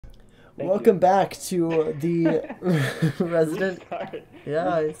Welcome back to the Resident.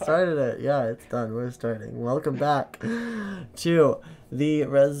 Yeah, I started it. Yeah, it's done. We're starting. Welcome back to the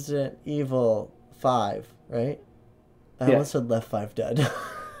Resident Evil 5, right? I almost said Left 5 Dead.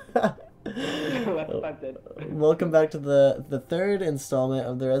 Left 5 Dead. Welcome back to the third installment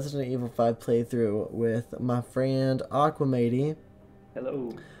of the Resident Evil 5 playthrough with my friend Aquamatey.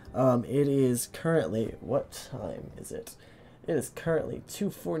 Hello. It is currently, what time is it? It is currently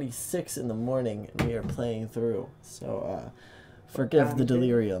 2:46 in the morning, and we are playing through. So, forgive the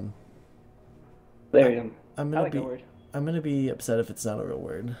delirium. Delirium. I'm gonna be upset if it's not a real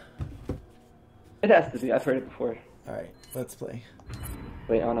word. It has to be. I've heard it before. All right, let's play.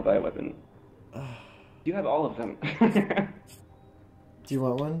 Wait, I want to buy a weapon. You have all of them. Do you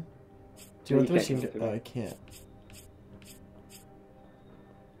want one? Do you want the machine gun? Oh, I can't.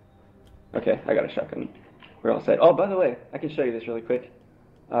 Okay, I got a shotgun. We're all set. Oh, by the way, I can show you this really quick.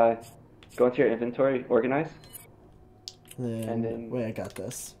 Go into your inventory, organize. And then... Wait, I got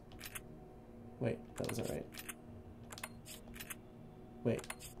this. Wait, that wasn't right. Wait,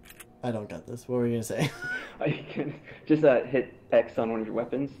 I don't got this. What were you going to say? You can just hit X on one of your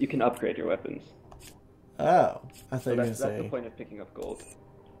weapons. You can upgrade your weapons. Oh, I thought you were going to say... That's the point of picking up gold.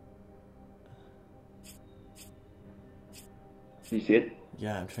 Do you see it?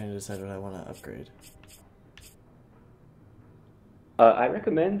 Yeah, I'm trying to decide what I want to upgrade. I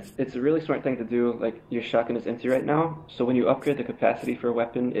recommend, it's a really smart thing to do, like, your shotgun is empty right now, so when you upgrade the capacity for a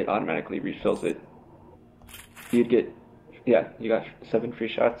weapon, it automatically refills it. You'd get, yeah, you got 7 free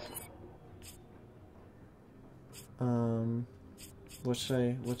shots. Should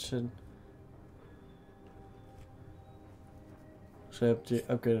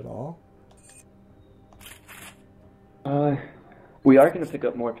I upgrade it all? We are going to pick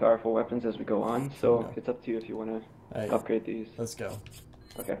up more powerful weapons as we go on, so it's up to you if you want to upgrade these. Let's go.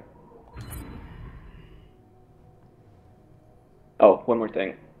 Okay. Oh, one more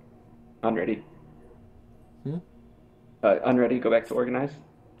thing. Unready. Unready, go back to organize.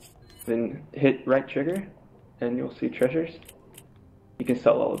 Then hit right trigger, and you'll see treasures. You can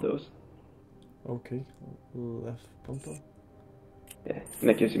sell all of those. Okay. Left bumper. Yeah, and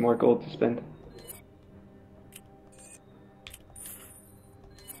that gives you more gold to spend.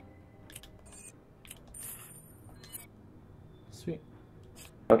 Sweet.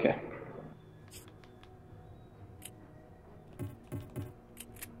 Okay.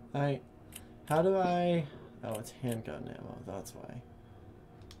 How do I... Oh, it's handgun ammo, that's why.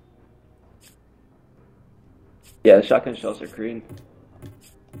 Yeah, the shotgun shells are green.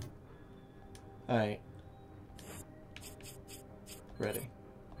 Alright. Ready.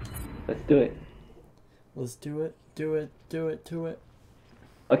 Let's do it. Let's do it. Do it.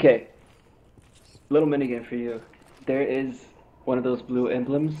 Okay. Little minigame for you. There is one of those blue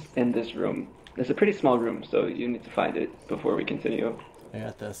emblems in this room. It's a pretty small room, so you need to find it before we continue. I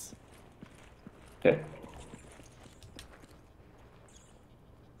got this. Okay.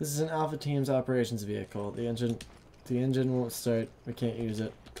 This is an Alpha Team's operations vehicle. The engine won't start. We can't use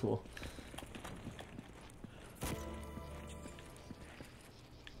it. Cool.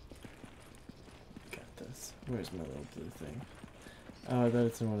 Got this. Where's my little blue thing? Oh, I bet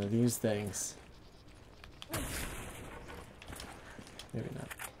it's in one of these things. Maybe not.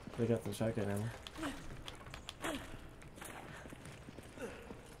 They got the shotgun ammo.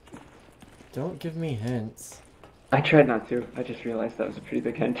 Don't give me hints. I tried not to. I just realized that was a pretty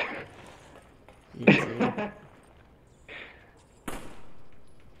big hint. Easy.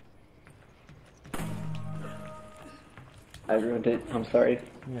 I ruined it. I'm sorry.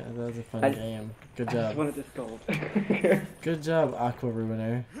 Yeah, that was a fun game. Good job. I just wanted this gold. Good job, Aqua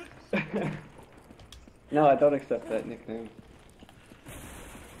Ruiner. No, I don't accept that nickname.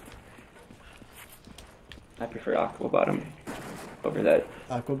 I prefer Aqua Bottom over that.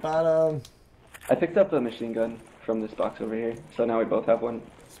 Aqua Bottom. I picked up a machine gun from this box over here, so now we both have one.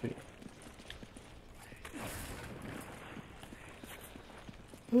 Sweet.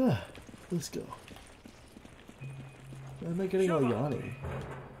 Let's go. Why am I getting all yawny?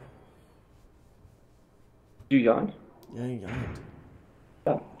 You yawn? Yeah, I yawned.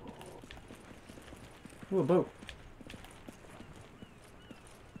 Oh. Ooh, a boat.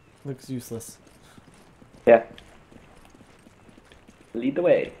 Looks useless. Yeah. Lead the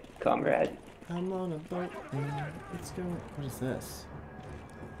way, comrade. I'm on a boat. Let's go. What is this?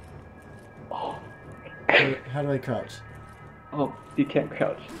 Oh. How do I crouch? Oh, you can't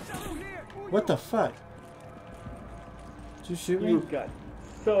crouch. What the fuck? Did you shoot me? You got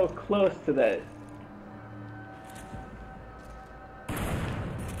so close to that.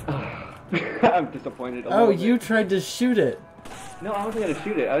 I'm disappointed. Oh, you tried to shoot it. No, I wasn't gonna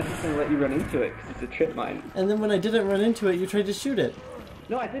shoot it. I was just gonna let you run into it because it's a trip mine. And then when I didn't run into it, you tried to shoot it.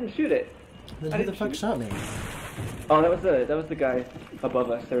 No, I didn't shoot it. Then who the fuck shot me? Oh, that was the guy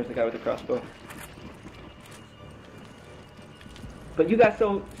above us. There was the guy with the crossbow. But you got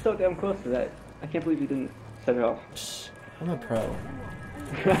so damn close to that. I can't believe you didn't set it off. Shh, I'm a pro.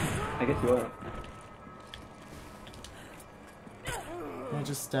 I guess you are. I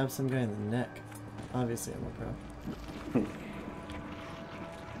just stabbed some guy in the neck. Obviously, I'm a pro.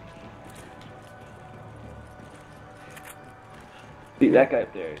 See, that guy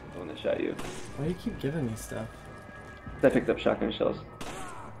up there is the one that shot you. Why do you keep giving me stuff? I picked up shotgun shells.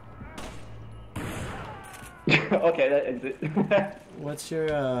 Okay, that ends it. What's your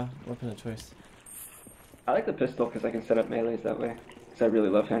weapon of choice? I like the pistol because I can set up melees that way. Because I really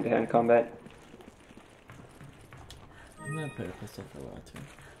love hand-to-hand combat. I'm gonna play a pistol for a while too.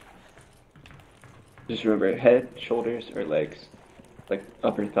 Just remember, head, shoulders, or legs. Like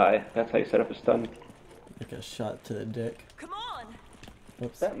upper thigh. That's how you set up a stun. Like a shot to the dick. Come on.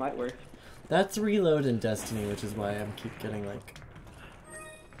 Whoops. That might work. That's reload in Destiny, which is why I keep getting like...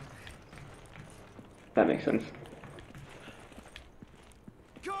 That makes sense.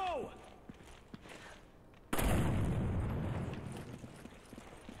 Go.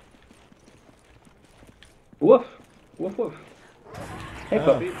 Woof! Woof woof. Hey, Oh,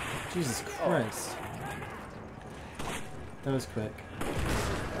 puppy. Jesus Christ. That was quick.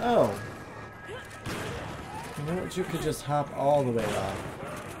 Oh! You know what? You could just hop all the way off.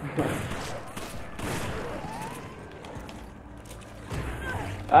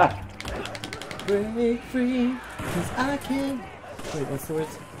 Ah! Break free, cause I can't... Wait, what's the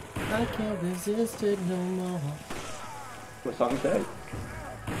words? I can't resist it no more. What song is that?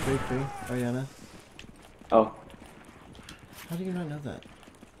 Break free, Ariana. Oh, How do you not know that?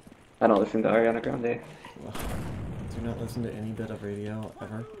 I don't listen to Ariana Grande. Well, do you not listen to any bit of radio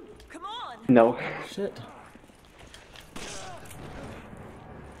ever? Come on. No. Shit.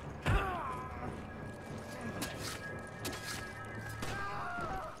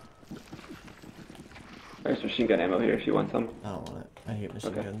 There's machine gun ammo here if you want some. I don't want it. I hate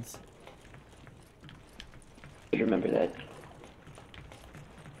machine Okay. guns. Just remember that.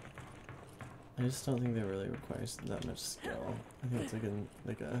 I just don't think that really requires that much skill. I think it's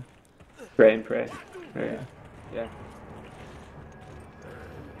like a Pray and pray. Right. yeah. Yeah.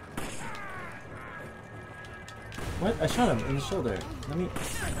 What? I shot him in the shoulder. Let me.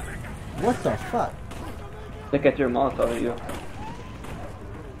 What the fuck? Look at your Molotov at you.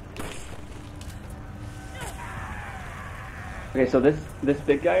 Okay, so this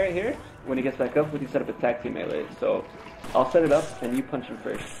big guy right here, when he gets back up, we can set up a tag team melee. So I'll set it up and you punch him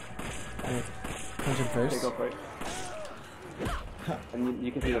first. Wait, punch him Okay, first. go for it. And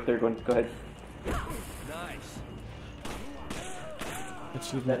you can see the third one. Go ahead. Nice.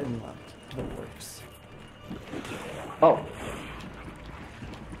 Achievement unlocked. That works. Oh.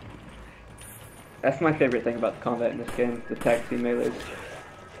 That's my favorite thing about the combat in this game, the tag team melees.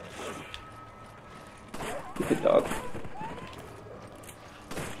 Good dog.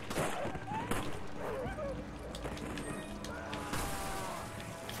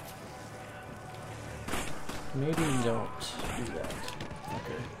 Maybe you don't do that.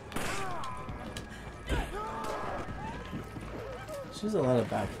 Okay. She's a lot of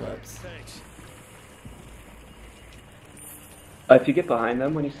backflips. Thanks. If you get behind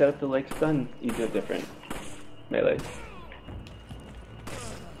them when you set up the leg stun, you do a different melee.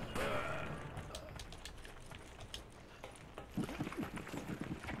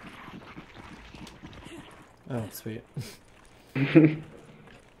 Oh, sweet.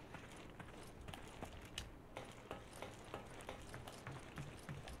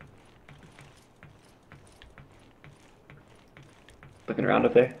 Looking around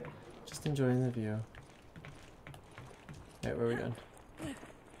up there. Just enjoying the view. Alright, where are we going?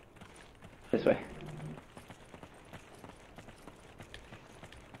 This way.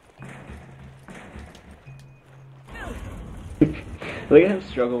 Look at him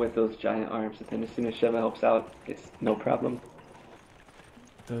struggle with those giant arms, and then as soon as Sheva helps out, it's no problem.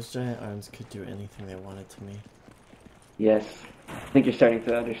 Those giant arms could do anything they wanted to me. Yes. I think you're starting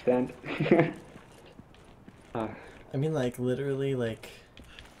to understand. I mean, like, literally, like...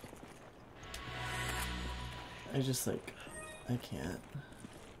 I just, like... I can't.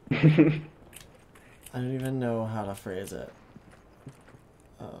 I don't even know how to phrase it.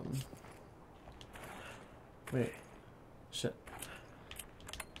 Wait. Shit.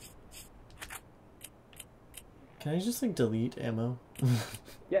 Can I just, like, delete ammo?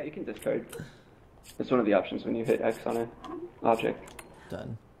 Yeah, you can discard. It's one of the options when you hit X on an object.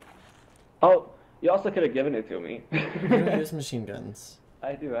 Done. Oh, You also could have given it to me. You don't use machine guns.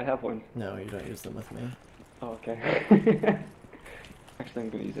 I do. I have one. No, you don't use them with me. Oh, okay. Actually, I'm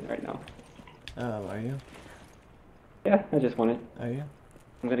gonna use it right now. Oh, are you? Yeah, I just want it. Are you?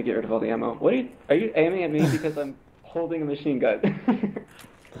 I'm gonna get rid of all the ammo. What are you aiming at me because I'm holding a machine gun?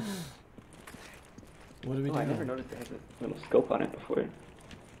 What do we do? I never noticed it has a little scope on it before.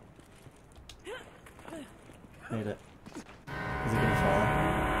 Hate it. Is it gonna fall?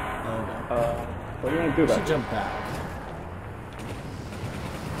 Oh no. What are you gonna do You about should it? jump back.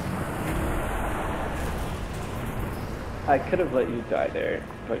 I could have let you die there,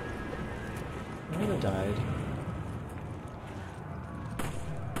 but I would have died.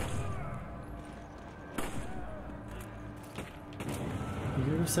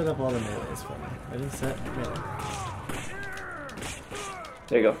 You set up all the melees for me. I didn't set melee.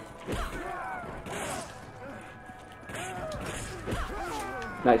 there you go.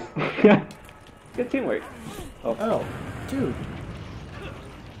 Nice. Good teamwork. Oh. Oh, dude.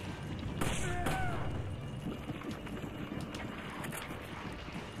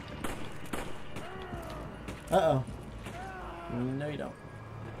 Uh-oh. No, you don't.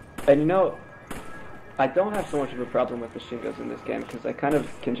 And you know, I don't have so much of a problem with machine guns in this game because I kind of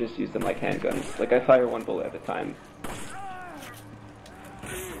can just use them like handguns. Like I fire one bullet at a time.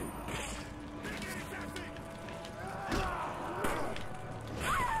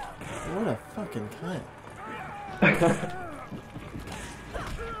 What a fucking cunt.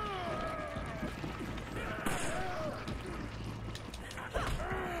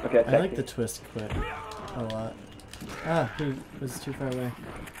 Okay, I like the twist quick a lot. Ah, he was too far away.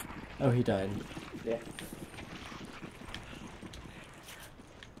 Oh, he died. Yeah.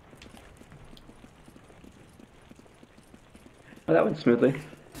 Oh, that went smoothly.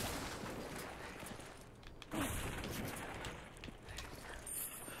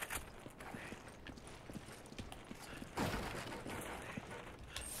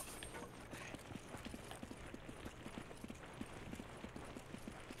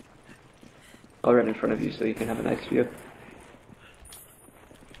 I'll run in front of you so you can have a nice view.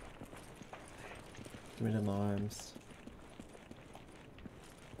 Give me them arms.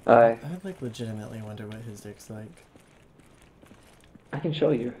 I I like legitimately wonder what his dick's like. I can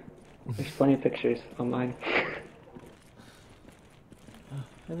show you. There's plenty of pictures online.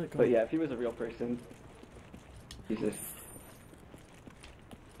 I look But yeah, if he was a real person, Jesus.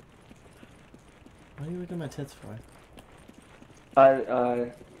 What are you looking at my tits for?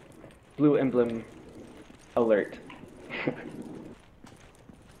 Blue emblem alert.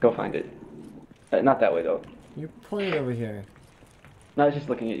 Go find it. Not that way though. You're pointing over here. No, I was just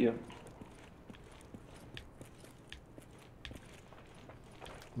looking at you.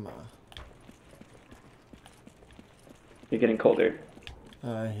 Ma. You're getting colder.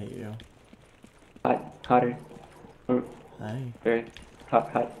 I hate you. Hot, hotter. Hi. Very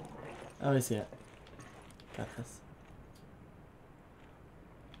hot. Oh, I see it. Got this.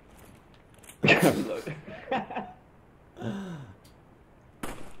 Reload.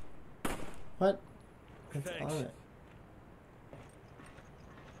 What? It's Thanks. on it.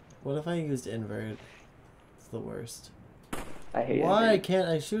 What if I used invert? It's the worst. I hate it. Why can't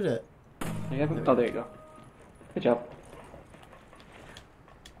I shoot it? Oh, there you go. Good job.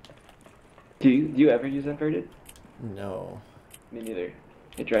 Do you ever use inverted? No. Me neither.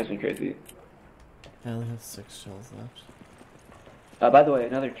 It drives me crazy. I only have 6 shells left. By the way,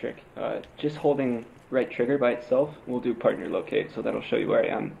 another trick. Just holding right trigger by itself will do partner locate, so that'll show you where I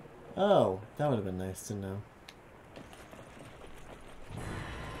am. Oh, that would have been nice to know.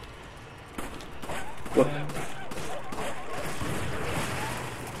 Woof.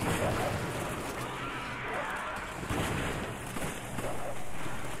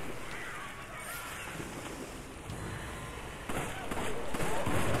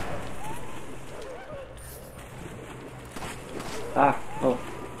 Ah, oh.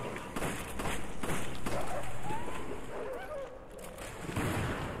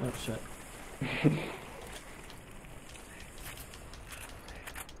 Oh shit.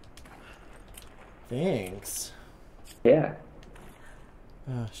 Thanks. Yeah.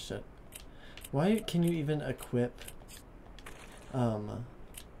 Oh shit. Why can you even equip Ammo.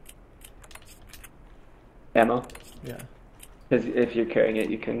 yeah. Because if you're carrying it,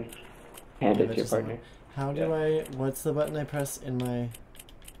 you can hand Give it to it your to partner. someone. How do Yeah. what's the button I press in my...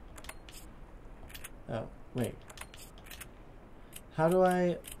 Oh, wait. How do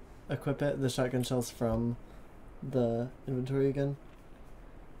I equip it, the shotgun shells from the inventory again?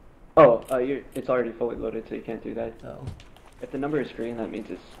 Oh, it's already fully loaded, so you can't do that. Oh. If the number is green, that means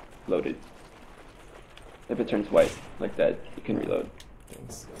it's loaded. If it turns white, like that, you can reload.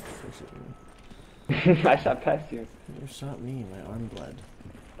 Thanks. Appreciate you. I shot past you. You shot me. My arm bled.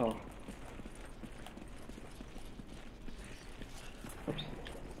 Oh. Oops.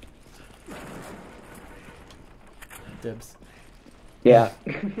 Dibs. Yeah.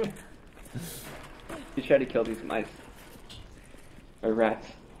 You try to kill these mice. Or rats.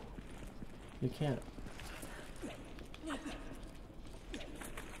 You can't.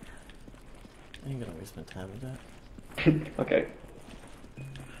 I ain't gonna waste my time with that. Okay.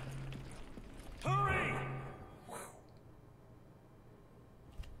 Hurry!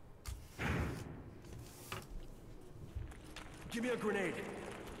 Give me a grenade.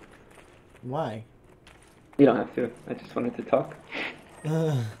 Why? You don't have to. I just wanted to talk.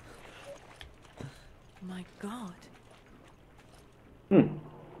 My God. Hmm.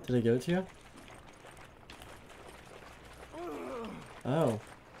 Did I give it to you? Oh.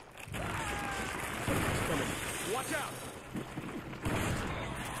 Watch out!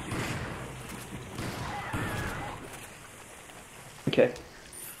 Okay.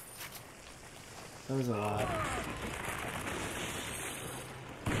 That was a lot.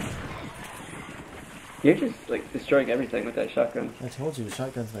 You're just like destroying everything with that shotgun. I told you,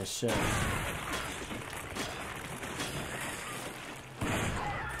 shotgun's my shit.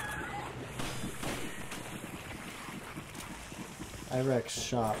 I wrecked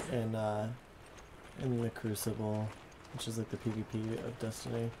shop in the Crucible, which is like the PvP of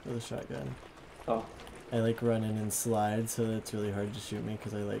Destiny with a shotgun. Oh. I like run in and slide, so that it's really hard to shoot me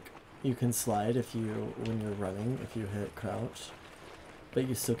because you can slide if you when you're running if you hit crouch, but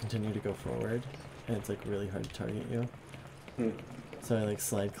you still continue to go forward, and it's like really hard to target you. Hmm. So I like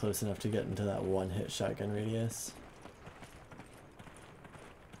slide close enough to get into that one hit shotgun radius.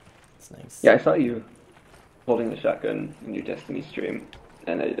 It's nice. Yeah, I saw you holding the shotgun in your Destiny stream,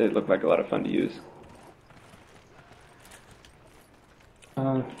 and it looked like a lot of fun to use.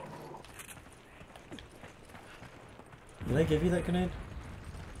 Did I give you that grenade?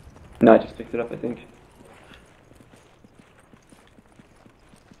 No, I just picked it up, I think.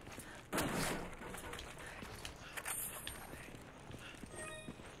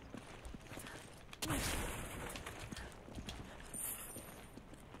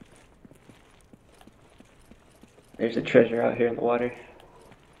 There's a treasure out here in the water.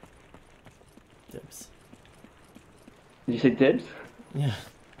 Dibs. Did you say dibs? Yeah.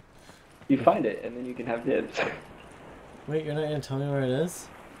 You find it, and then you can have dibs. Wait, you're not gonna tell me where it is?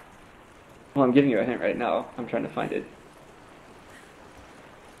 Well, I'm giving you a hint right now. I'm trying to find it.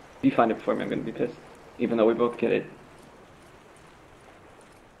 If you find it before me, I'm gonna be pissed. Even though we both get it.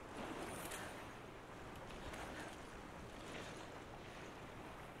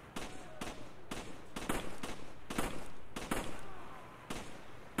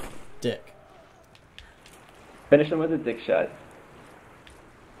 Dick. Finish him with a dick shot.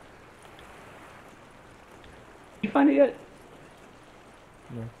 Did you find it yet?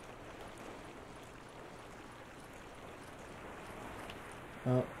 No.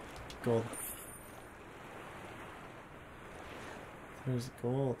 Oh, gold. There's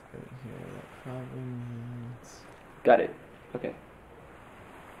gold right here. That probably means... Got it. Okay.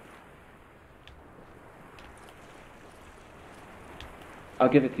 I'll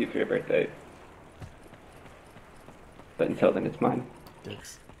give it to you for your birthday. But until then, it's mine.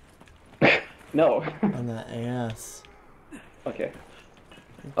 Dicks. No. On that ass. Okay.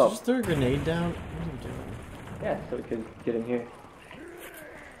 Did Oh. you just throw a grenade down? What are you doing? Yeah, so we can get in here.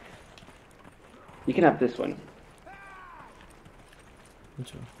 You can have this one.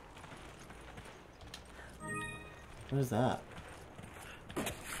 Which one? What is that?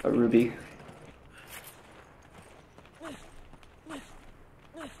 A ruby.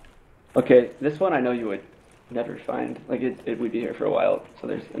 Okay, this one I know you would never find. Like, it would be here for a while. So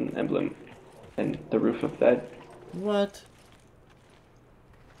there's an emblem and the roof of that. What?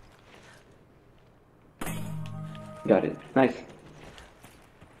 Got it. Nice.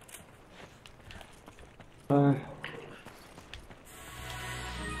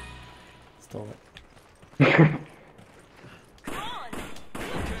 Stole it. Come on!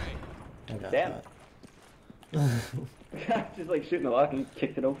 I got Damn. that. Just like shooting the lock and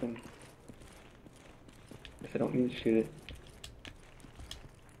kicked it open. Guess I don't need to shoot it.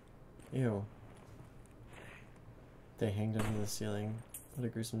 Ew. They hanged under the ceiling. What a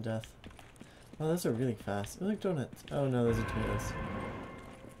gruesome death. Oh, those are really fast. They look like donuts. Oh no, those are tomatoes.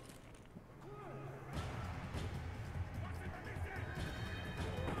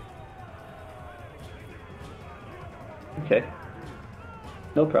 Okay.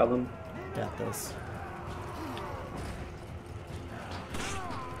 No problem. Got this.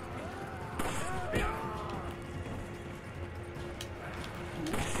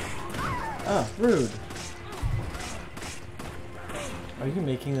 Ah, rude. Are you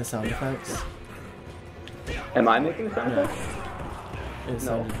making the sound effects? Am I making the sound Yeah. effect? It No.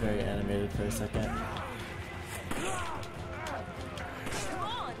 sounded very animated for a second.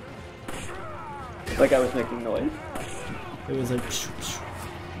 Like I was making noise? It was like shit.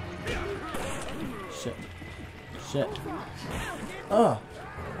 Shit. Oh!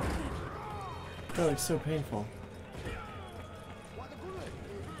 That looks so painful.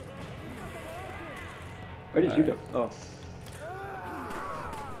 Where did you go? Oh.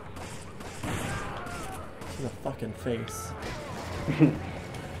 To the fucking face.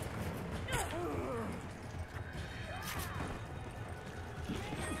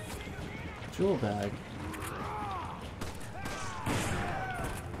 Jewel bag.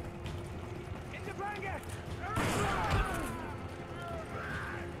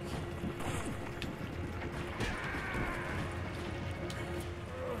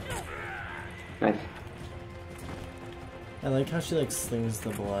 Nice. I like how she like slings the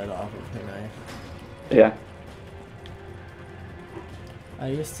blood off of her knife. Yeah. I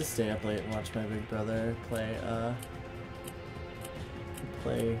used to stay up late and watch my big brother play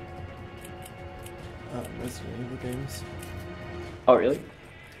Resident Evil games. Oh, really?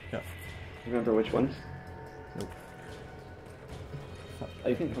 Yep. Remember which ones? Nope. Fuck. Oh,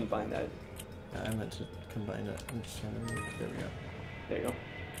 you can combine that. Yeah, I meant to combine it. I'm just trying to. There we go. There you go.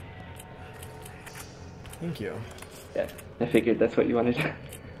 Thank you. Yeah, I figured that's what you wanted.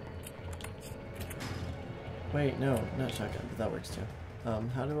 Wait, no, not shotgun, but that works too.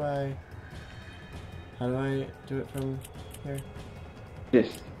 How do I do it from here?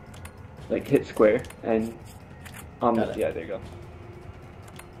 Just like hit square and Got it. yeah, there you go.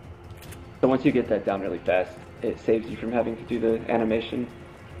 So once you get that down really fast, it saves you from having to do the animation.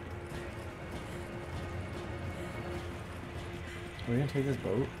 Are we gonna take this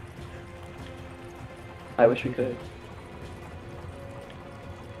boat? I wish we could.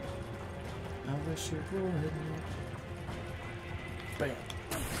 I wish you would. Bam.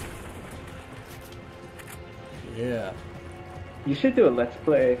 Yeah. You should do a let's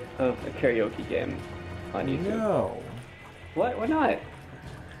play of a karaoke game on YouTube. No. What? Why not?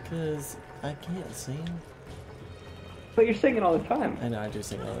 Because I can't sing. But you're singing all the time. I know I do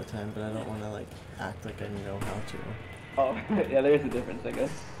sing all the time, but I don't want to like act like I know how to. Oh, yeah, there's a difference, I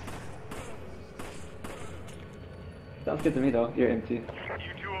guess. Sounds good to me, though. You're empty. You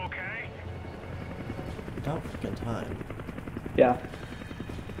two okay? About fucking time. Yeah. HQ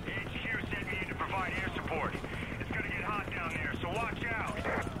said we need to provide air support. It's gonna get hot down there, so watch out.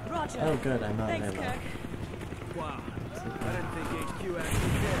 Roger. Oh good, I'm out of Thanks, ammo. Kirk. Wow. I didn't think HQ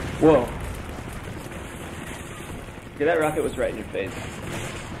actually cared. Whoa. Yeah, that rocket was right in your face.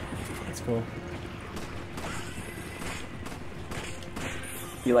 That's cool.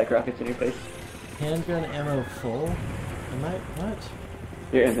 You like rockets in your face? Handgun ammo full? Am I what?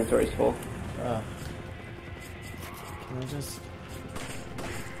 Your inventory's full. Can I just...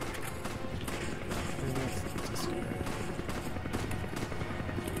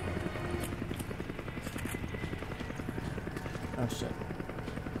 Oh shit.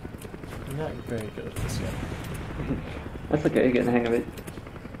 I'm not very good at this yet. That's okay, you're getting the hang of it.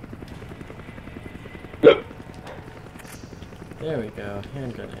 There we go,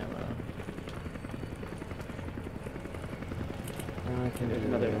 handgun ammo. I can There's do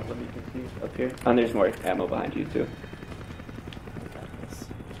another emblem you can see up here. And there's more ammo behind you, too. I got this.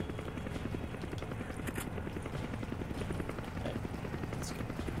 Okay, let's go.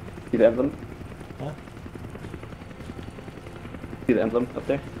 See the emblem? Huh? See the emblem up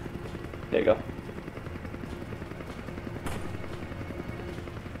there? There you go.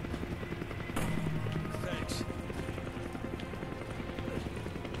 Thanks.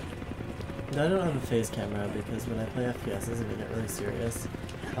 I don't have a phase camera because when I play FPSs and I get really serious,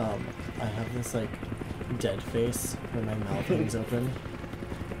 I have this like dead face where my mouth hangs open.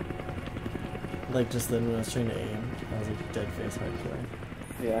 Like just then when I was trying to aim, I was like dead face hardcore.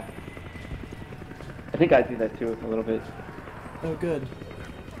 Yeah. I think I do that, too, a little bit. Oh good.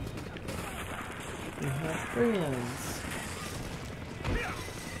 We have friends.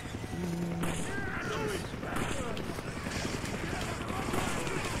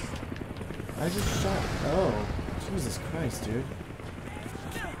 I just shot. Oh, Jesus Christ, dude.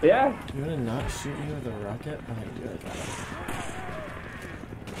 Yeah. You wanna not shoot me with a rocket behind you? I got it.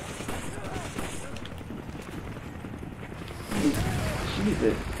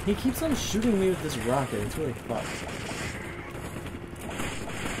 Jesus. He keeps on shooting me with this rocket. It's really fucked.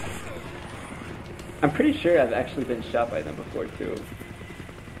 I'm pretty sure I've actually been shot by them before, too.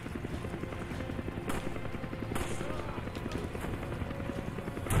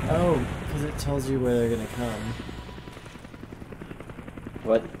 Oh, because Because it tells you where they're gonna come.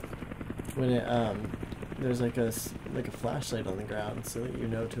 What? When it there's like a flashlight on the ground so that you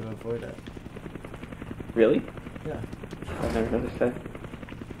know to avoid it. Really? Yeah. I've never noticed that.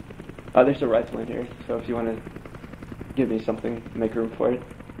 Oh, there's a rifle in here, so if you want to give me something, make room for it.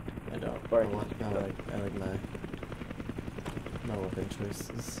 I don't. Or- I like my weapon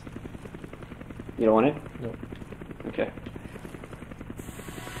choices. You don't want it? Nope. Okay.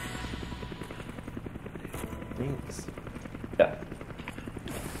 Thanks. Yeah.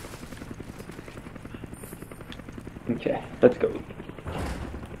 Okay, let's go.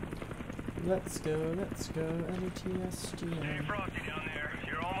 Let's go, Stay LETSGM. frosty down there.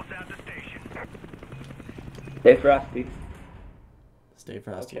 You're almost at the station. Stay frosty. Stay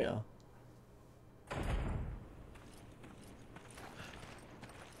frosty, Okay. y'all.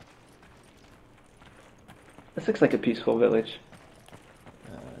 This looks like a peaceful village.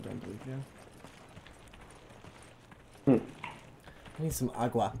 I don't believe Hmm. you. I need some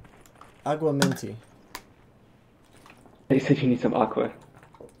agua. Agua minty. You said you need some aqua.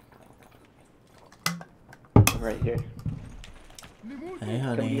 Right here. Hey, Come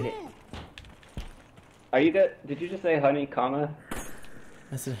honey. get it. Are you good? Did you just say honey, comma?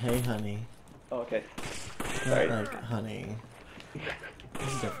 I said, hey, honey. Oh, okay. Not Sorry. like honey.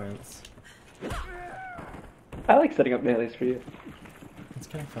 There's a difference. I like setting up melees for you. It's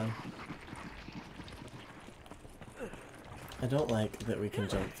kind of fun. I don't like that we can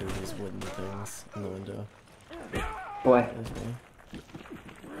jump through these wooden things in the window. Why? There's me.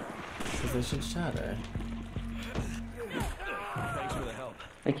 Because they should shatter. Thanks for the help.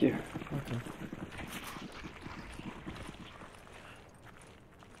 Thank you. Okay.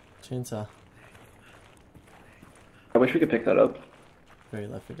 Chainsaw. I wish we could pick that up. Very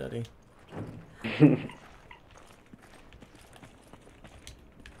left for daddy.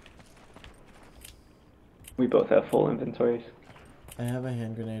 We both have full inventories. I have a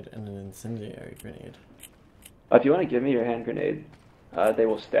hand grenade and an incendiary grenade. If you want to give me your hand grenade, they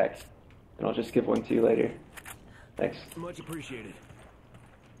will stack. And I'll just give one to you later. Thanks. Much appreciated.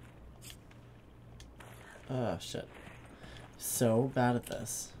 Oh, shit. So bad at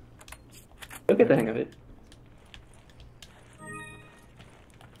this. You'll get the hang of it.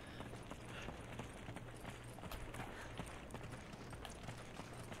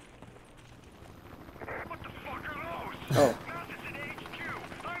 What the fuck are those? Oh, This is an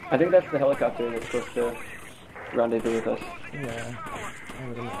HQ. I think that's the helicopter that's supposed to rendezvous with us. Yeah, I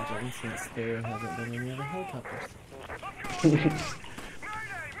would imagine, since there hasn't been any other helicopters. Mayday!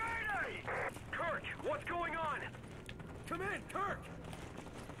 Kirk, what's going on? Come in, Kirk!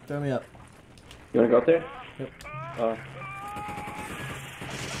 Throw me up. You want to go up there? Yep.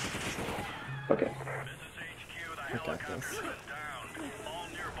 Okay. I got this. Down. All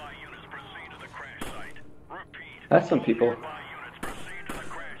nearby units proceed to the crash site. Repeat. That's some people. Nearby units proceed to the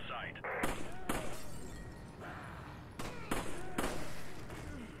crash site.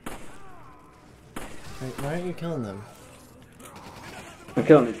 Wait, why aren't you killing them? I'm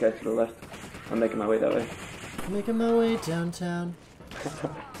killing these guys to the left. I'm making my way that way. Making my way downtown.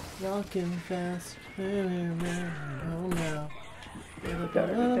 Walking fast. Home now.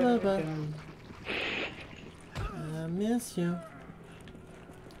 I miss you.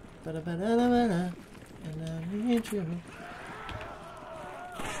 And I need you.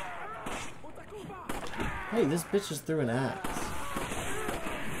 Hey, this bitch just threw an axe.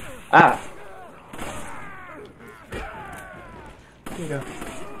 Ah! Here you go.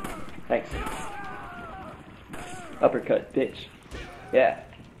 Thanks. Uppercut, bitch. Yeah.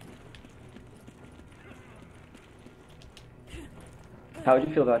 How would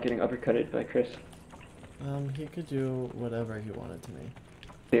you feel about getting uppercutted by Chris? He could do whatever he wanted to me.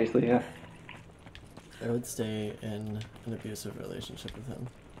 Seriously, yeah. I would stay in an abusive relationship with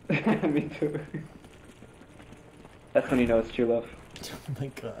him. Me too. That's when you know it's true love. Oh my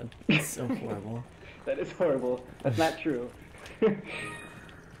god, it's so horrible. That is horrible. That's not true.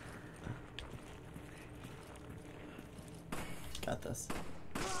 Got this.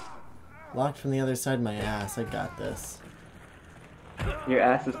 Locked from the other side of my ass, I got this. Your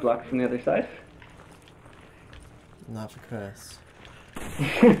ass is blocked from the other side? Not for Chris.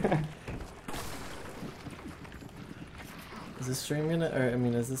 Is this stream gonna, or I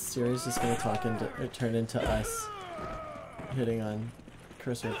mean, is this series just gonna turn into us hitting on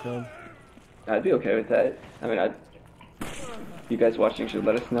Chris Redfield? I'd be okay with that. I mean, you guys watching should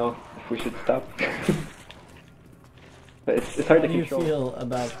let us know if we should stop. But it's hard How to do you control. feel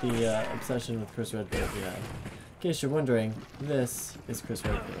about the obsession with Chris Redfield we have? In case you're wondering, this is Chris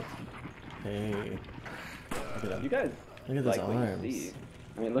Redfield. Hey. Look at You him. guys Look at those like what you arms. see.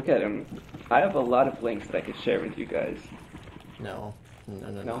 I mean, look at him. I have a lot of links that I could share with you guys. No.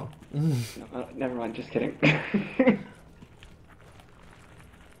 No. No? No, never mind, just kidding. And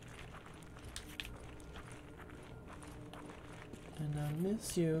I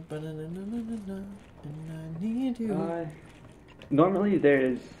miss you, but and I need you. Normally there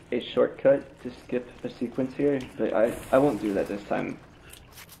is a shortcut to skip a sequence here, but I won't do that this time.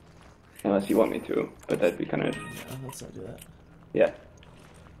 Unless you want me to, but that'd be kind of... Yeah, let's not do that. Yeah.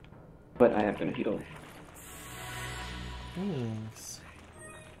 But I am gonna heal. Thanks.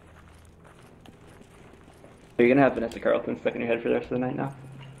 Are you gonna have Vanessa Carlton stuck in your head for the rest of the night now?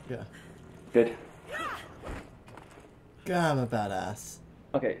 Yeah. Good. God, I'm a badass.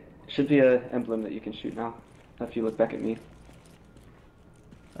 Okay, should be an emblem that you can shoot now, if you look back at me.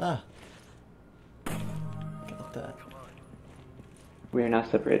 Ah. Got that. We are now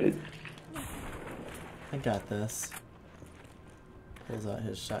separated. I got this. Pulls out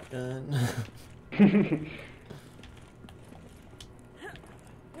his shotgun.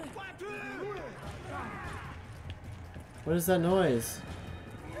 What is that noise?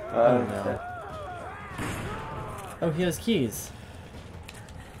 Oh no. Oh, he has keys.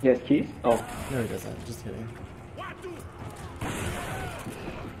 He has keys? Oh. No, he doesn't. Just kidding.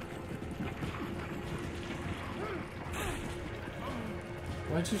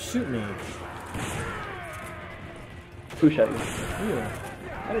 Why'd you shoot me? Who shot you? You.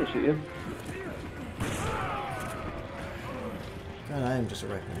 I didn't shoot you. God, I am just a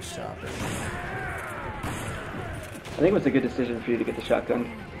reckless shopper. I think it was a good decision for you to get the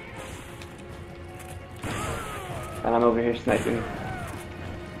shotgun. And I'm over here sniping.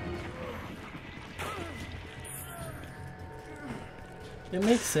 It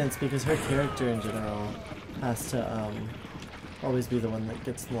makes sense because her character in general has to always be the one that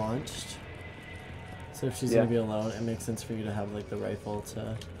gets launched. So if she's gonna be alone, it makes sense for you to have like the rifle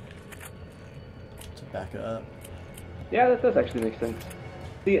to back it up. Yeah, that does actually make sense.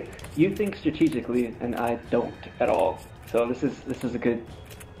 See, you think strategically, and I don't at all. So this is a good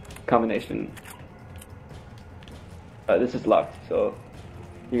combination. This is locked, so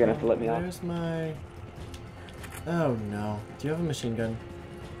you're gonna have to let me out. Where's my... Oh no. Do you have a machine gun?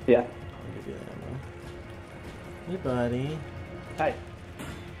 Yeah. I'll give you that ammo. Hey buddy. Hi.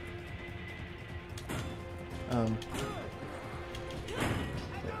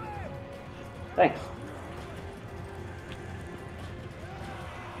 Thanks.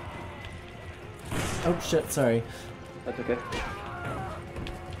 Oh shit, sorry. That's okay.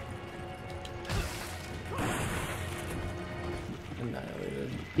 Annihilated.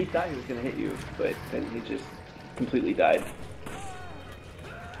 He thought he was gonna hit you, but then he just completely died.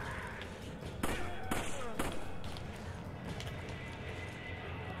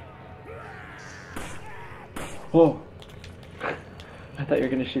 Whoa! I thought you were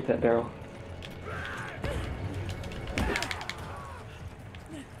gonna shoot that barrel.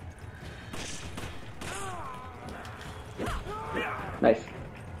 Nice.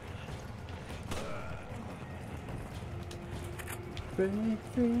 Break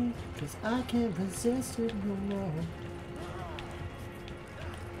free, 'cause I can't resist it no more.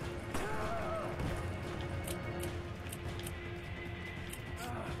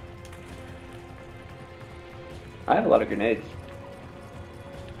 I have a lot of grenades.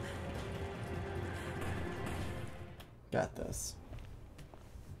 Got this.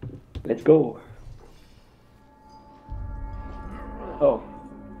 Let's go. Oh.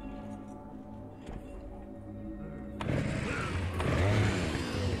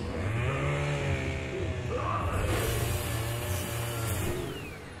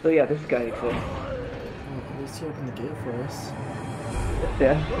 So yeah, this guy exists. Oh, at least he opened the gate for us.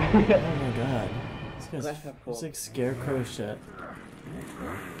 Yeah. Oh my god. This guy's Glass half full. it's like scarecrow shit.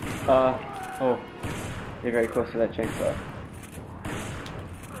 Oh. You're very close to that chainsaw.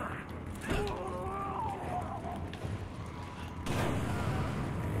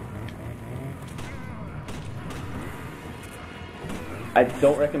 I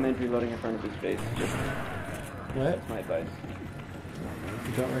don't recommend reloading in front of his face. Just What? that's my advice.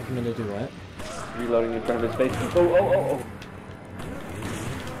 You don't recommend to do what? Reloading in front of his face. Oh.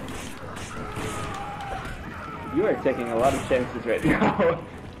 You are taking a lot of chances right now.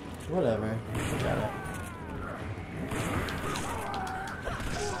 Whatever. I got it.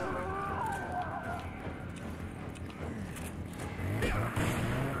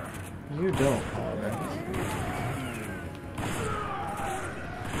 You don't, however.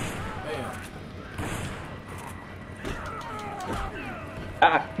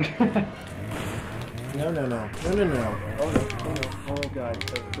 Ah! No. Oh no. Oh god.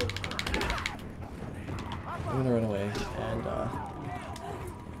 I'm gonna run away and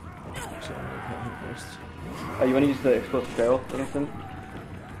Actually, I'm gonna hit him first. You want to use the explosive barrel against him?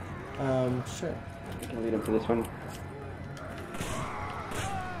 Sure. You can lead him to this one.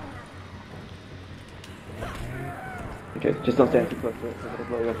 Okay, just don't stand too close to it, because it'll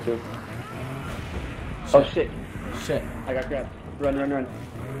blow you up too. Oh shit! Shit. I got grabbed. Run, run, run.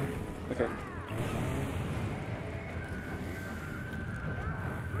 Okay.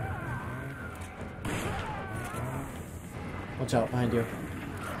 Watch out, behind you.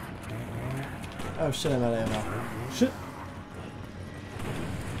 Oh shit, I'm out of ammo. Shit!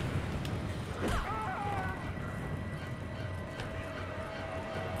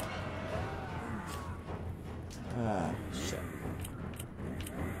 Ah, shit.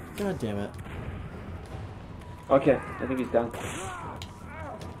 God damn it. Okay, I think he's down.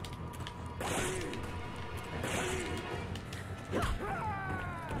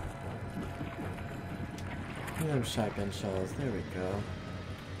 Them shotgun shells, there we go.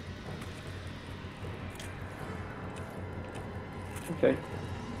 Okay.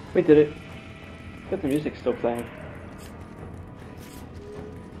 We did it. But the music's still playing.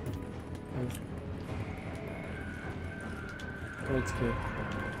 Oh, it's good.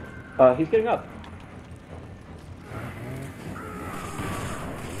 He's getting up.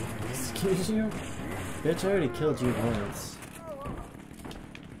 Excuse you? Bitch, I already killed you once.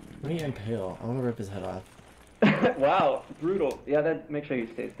 When you impale, I want to rip his head off. Wow, brutal. Yeah, that make sure he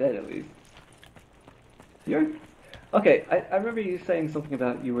stays dead at least. You're okay. I remember you saying something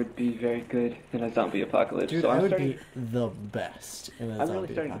about you would be very good in a zombie apocalypse. Dude, so I I'm would starting. be the best in a I'm zombie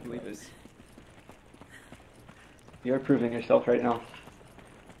really starting apocalypse. to believe it. You're proving yourself right now.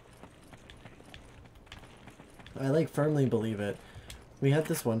 I like firmly believe it. We had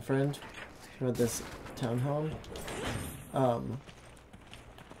this one friend who had this townhome,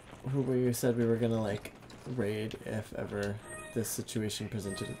 who we said we were gonna like raid if ever this situation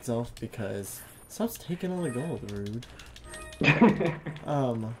presented itself because stops taking all the gold, rude.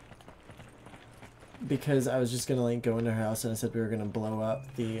 Because I was just gonna like go into her house and I said we were gonna blow up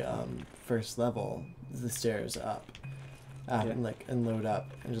the first level, the stairs up, and like and load up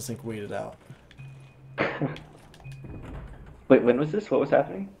and just like wait it out. Wait, when was this? What was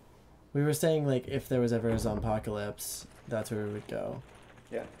happening? We were saying like if there was ever a zompocalypse, that's where we would go.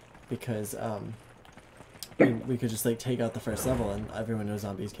 Yeah. Because we could just like take out the first level and everyone knows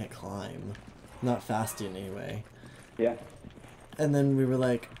zombies can't climb, not fast in anyway. Yeah. And then we were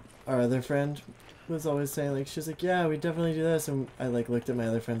like, our other friend was always saying like, she was like, yeah, we definitely do this, and I like looked at my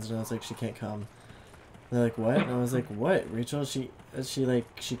other friends and I was like, she can't come. And they're like, what? And I was like, what? Rachel, she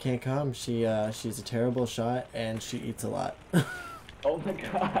can't come. She's a terrible shot and she eats a lot. Oh my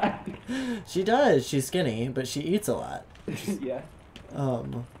god. She does. She's skinny, but she eats a lot. Yeah.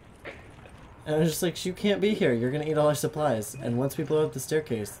 And I was just like, you can't be here. You're gonna eat all our supplies. And once we blow up the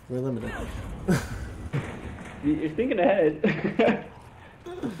staircase, we're limited. You're thinking ahead.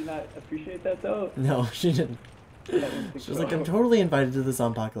 Did you not appreciate that though? No, she didn't. She was like, I'm totally invited to the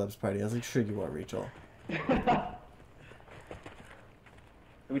zompocalypse party. I was like, sure you are, Rachel.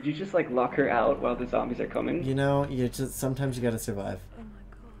 Would you just like lock her out while the zombies are coming? You know, sometimes you gotta survive. Oh my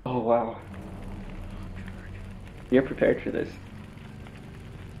god. Oh wow. You're prepared for this.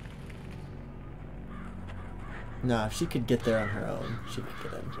 Nah, if she could get there on her own, she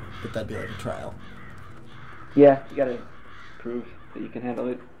could get in. But that'd be like a trial. Yeah, you gotta prove that you can handle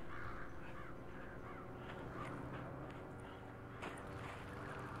it.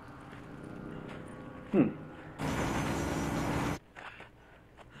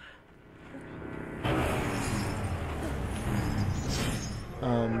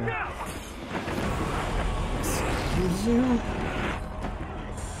 Excuse you?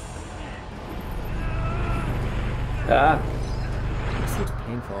 Ah, This looks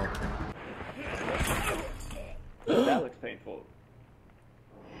painful. that looks painful.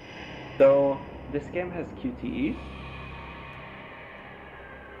 So, this game has QTE.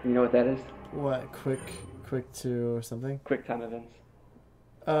 You know what that is? What, quick to or something? Quick time events.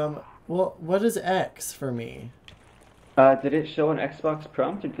 Well, what is X for me? Did it show an Xbox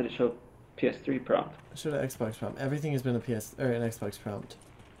prompt or did it show PS3 prompt? I showed an Xbox prompt. Everything has been an Xbox prompt.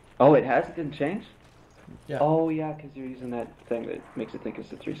 Oh, it has? It didn't change? Yeah. Oh, yeah, because you're using that thing that makes it think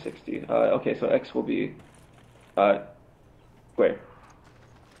it's a 360. Okay, so X will be... where?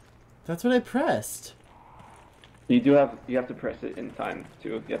 That's what I pressed. You have to press it in time,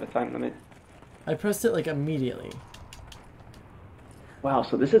 too. You have a time limit. I pressed it like immediately. Wow,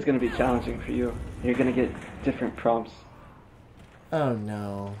 so this is going to be challenging for you. You're going to get different prompts. Oh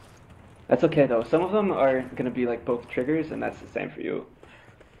no. That's okay, though. Some of them are going to be like both triggers, and that's the same for you.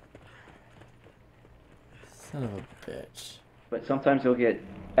 Son of a bitch. But sometimes you'll get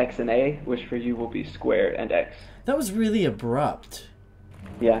X and A, which for you will be square and X. That was really abrupt.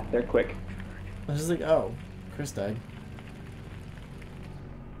 Yeah, they're quick. I was just like, oh, Chris died.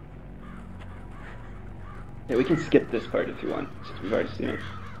 Yeah, we can skip this part if you want, since we've already seen it.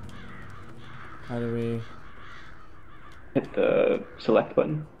 How do we... Hit the select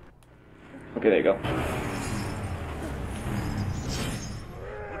button. Okay, there you go.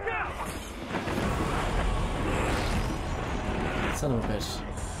 Son of a bitch.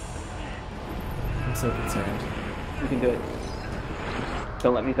 I'm so concerned. You can do it.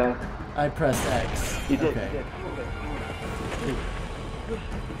 Don't let me die. I pressed X. You did. Okay. You did.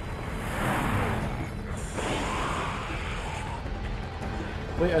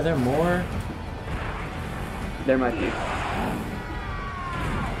 Wait, are there more? There might be.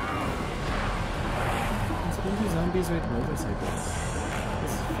 Maybe zombies ride motorcycles.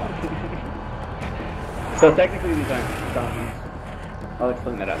 This is fun. So technically these aren't zombies. I'll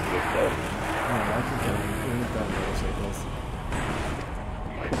explain that afterwards, so... Oh, I could go. We've got motorcycles.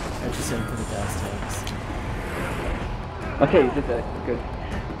 I just aim for the gas tanks. Okay, you did that. Good.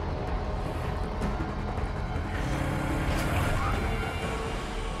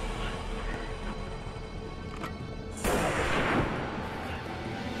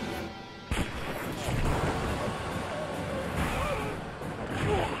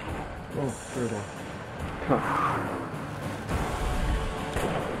 Oh, brutal. Huh.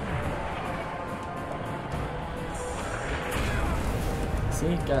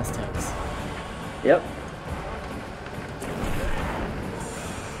 See? Gas tanks. Yep.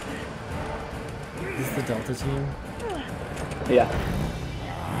 This is the Delta team. Yeah.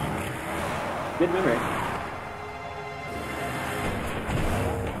 Good memory.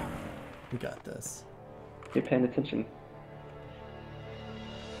 We got this. You're paying attention.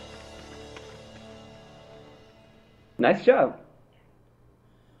 Nice job.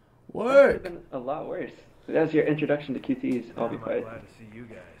 Work! Been a lot worse. That was your introduction to QTEs. I'll be I'm quiet. glad to see you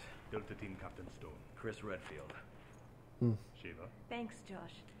guys. Delta Team Captain Stone, Chris Redfield. Shiva, Thanks,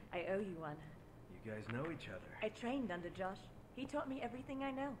 Josh. I owe you one. you guys know each other. I trained under Josh. He taught me everything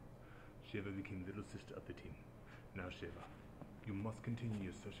I know. Shiva became little sister of the team. Now Shiva, you must continue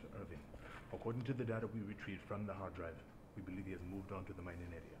your search for Irving. According to the data we retrieved from the hard drive, we believe he has moved on to the mining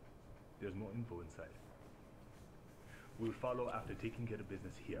area. There's more info inside. We'll follow after taking care of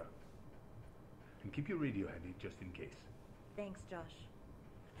business here. And keep your radio handy just in case. Thanks, Josh.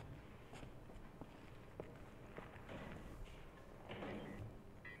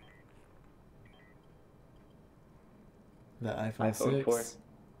 The iPhone, iPhone 6.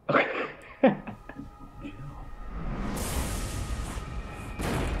 4.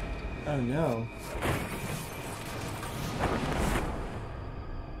 Oh no.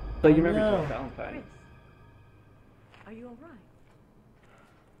 So you remember No. Jill Valentine? Chris, are you alright?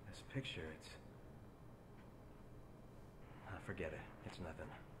 This picture, it's... forget it. It's nothing.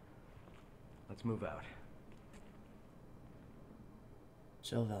 Let's move out.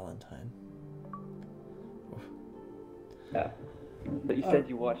 Jill Valentine. Yeah. But you said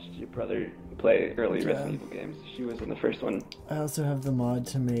you watched your brother play early Yeah. Resident Evil games. She was in the first one. I also have the mod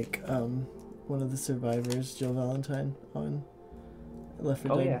to make one of the survivors, Jill Valentine, on Left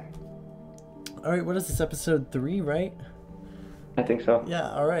 4 Oh Dead. yeah. Alright, what is this, episode 3, right? I think so. Yeah,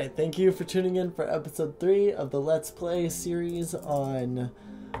 alright. Thank you for tuning in for episode 3 of the Let's Play series on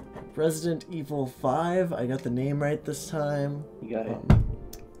Resident Evil 5. I got the name right this time. You got it.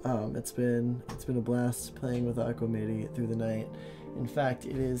 It's been a blast playing with Aquamedi through the night. In fact,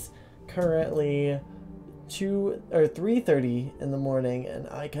 it is currently 3:30 in the morning, and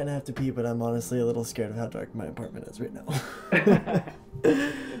I kind of have to pee, but I'm honestly a little scared of how dark my apartment is right now.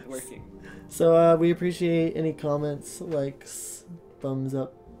 It's working. So we appreciate any comments, likes, thumbs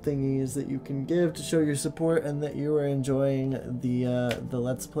up thingies that you can give to show your support and that you are enjoying the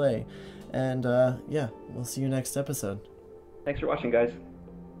Let's Play. And yeah, we'll see you next episode. Thanks for watching, guys.